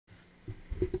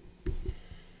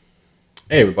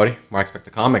Hey everybody, Mark Spector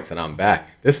Comics, and I'm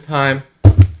back. This time,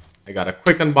 I got a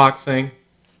quick unboxing,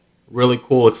 really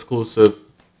cool exclusive.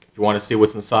 If you want to see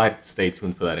what's inside, stay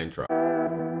tuned for that intro.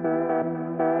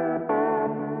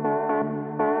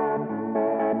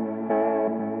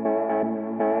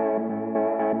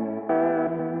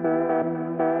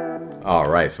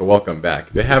 Alright, so welcome back.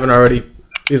 If you haven't already,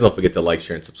 please don't forget to like,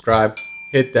 share, and subscribe.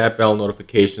 Hit that bell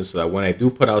notification so that when I do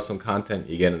put out some content,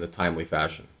 you get in a timely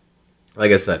fashion.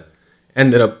 Like I said,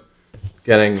 ended up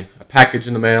getting a package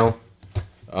in the mail.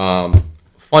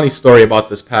 Funny story about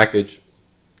this package.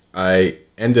 I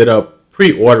ended up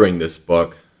pre-ordering this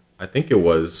book. I think it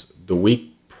was the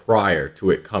week prior to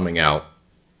it coming out.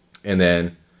 And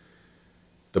then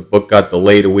the book got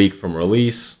delayed a week from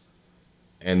release.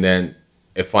 And then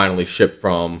it finally shipped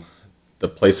from the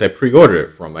place I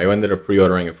pre-ordered it from. I ended up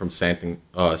pre-ordering it from Sanctum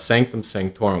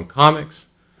Sanctorum Comics.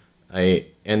 I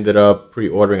ended up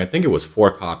pre-ordering, I think it was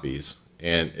 4 copies.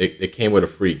 And it came with a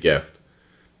free gift.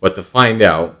 But to find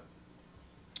out,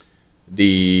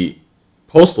 the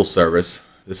Postal Service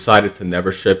decided to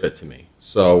never ship it to me.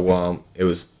 So it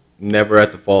was never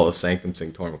at the fault of Sanctum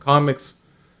Sanctorum Comics.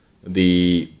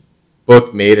 The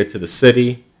book made it to the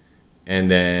city,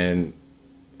 and then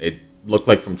it looked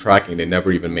like from tracking they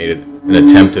never even made it an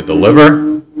attempt to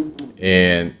deliver,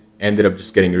 and ended up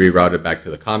just getting rerouted back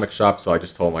to the comic shop. So I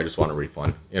just told them I just want a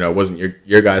refund. You know, it wasn't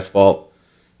your guys' fault.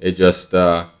 It just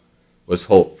was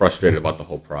frustrated about the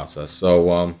whole process.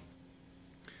 So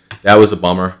that was a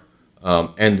bummer.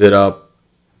 Ended up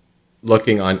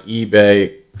looking on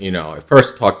eBay. You know, I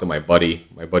first talked to my buddy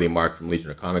Mark from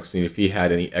Legion of Comics, seeing if he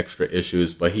had any extra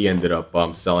issues, but he ended up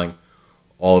selling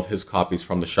all of his copies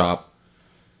from the shop.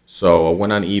 So I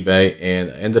went on eBay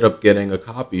and ended up getting a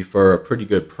copy for a pretty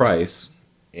good price,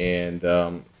 and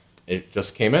it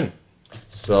just came in.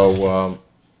 So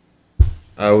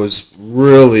I was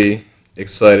really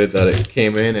excited that it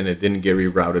came in and it didn't get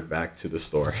rerouted back to the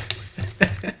store.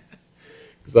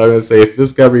 Because I was going to say, if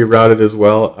this got rerouted as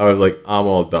well, I was like, I'm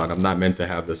all done. I'm not meant to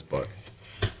have this book.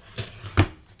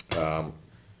 And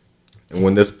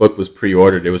when this book was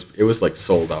pre-ordered, it was like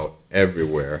sold out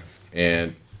everywhere.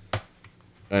 And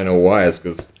I know why. It's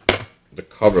because the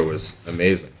cover was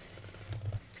amazing.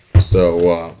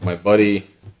 So my buddy...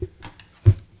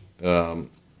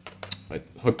 I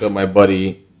hooked up my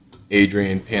buddy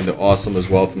Adrian Panda Awesome as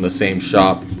well from the same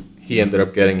shop. He ended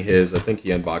up getting his, I think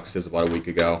he unboxed his about a week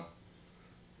ago.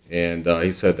 And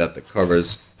he said that the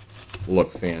covers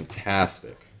look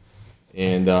fantastic.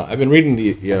 And I've been reading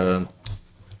the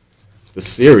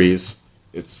series.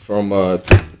 It's from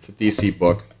it's a DC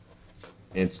book.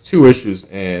 And it's 2 issues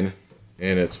in,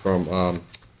 and it's from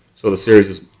so the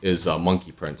series is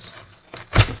Monkey Prince.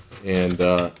 And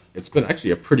it's been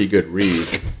actually a pretty good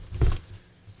read.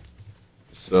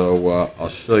 So I'll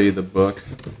show you the book.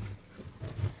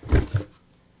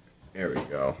 There we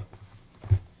go.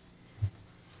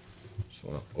 Just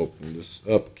want to open this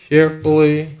up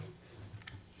carefully.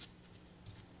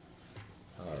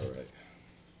 All right.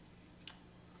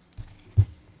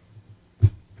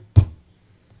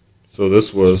 So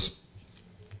this was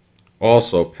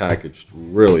also packaged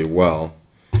really well,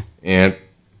 and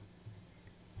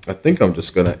I think I'm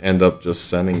just going to end up just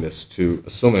sending this to,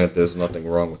 assuming that there's nothing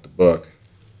wrong with the book,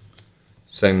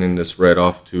 sending this right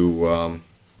off to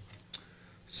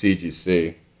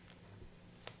CGC.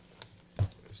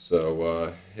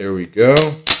 So here we go.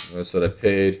 I said I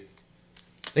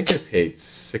think I paid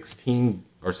 16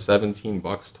 or 17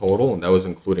 bucks total, and that was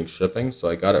including shipping. So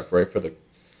I got it right for a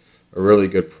really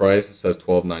good price. It says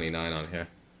 $12.99 on here.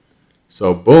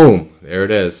 So boom, there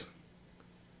it is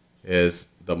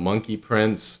the Monkey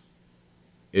Prince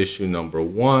issue number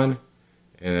 1.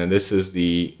 And this is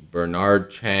the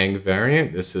Bernard Chang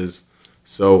variant.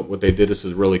 So what they did, this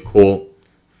is really cool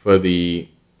for the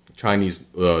Chinese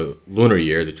lunar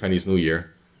year, the Chinese New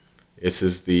Year. This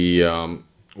is the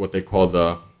what they call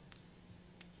the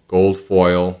gold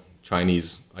foil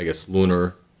Chinese, I guess,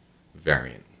 lunar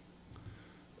variant.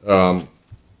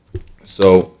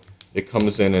 So it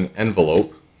comes in an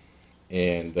envelope,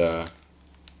 and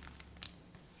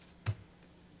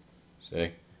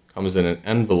comes in an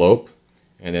envelope.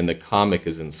 And then the comic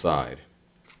is inside.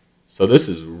 So this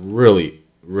is really,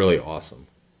 really awesome.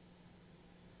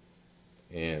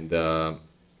 And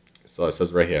so it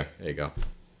says right here. There you go.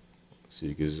 So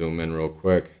you can zoom in real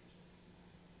quick.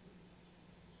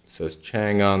 It says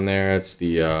Chang on there. It's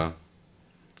the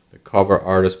cover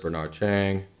artist, Bernard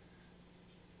Chang.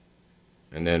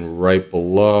 And then right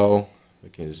below, we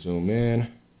can zoom in.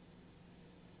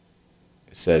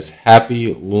 It says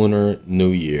Happy Lunar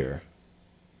New Year.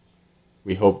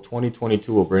 We hope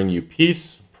 2022 will bring you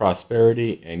peace,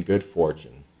 prosperity, and good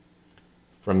fortune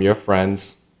from your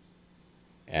friends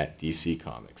at DC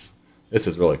Comics. This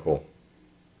is really cool.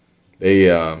 They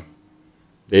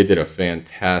did a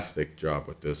fantastic job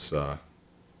with this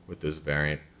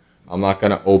variant. I'm not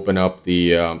going to open up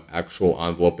the actual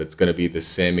envelope. It's going to be the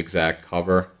same exact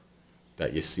cover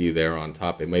that you see there on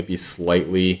top. It might be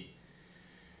slightly,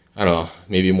 I don't know,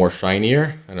 maybe more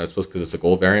shinier. I know it's supposed because it's a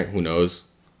gold variant. Who knows?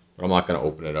 But I'm not going to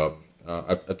open it up.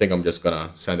 I think I'm just going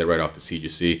to send it right off to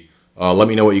CGC. Let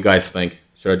me know what you guys think.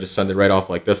 Should I just send it right off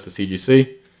like this to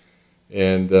CGC?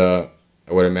 And I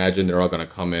would imagine they're all going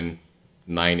to come in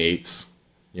 9/8.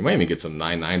 You might even get some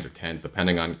 9/9s or 10s,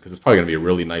 depending on, because it's probably going to be a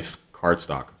really nice card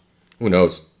stock. Who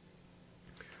knows?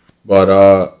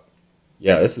 But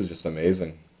yeah, this is just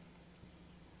amazing.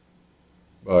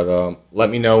 But let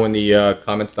me know in the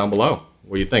comments down below.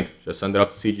 What do you think? Should I send it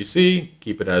up to CGC?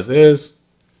 Keep it as is?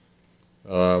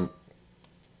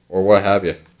 Or what have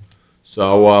you?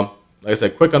 So, like I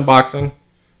said, quick unboxing.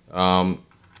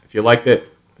 If you liked it,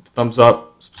 thumbs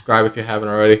up. Subscribe if you haven't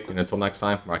already. And until next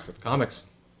time, Marks with the Comics.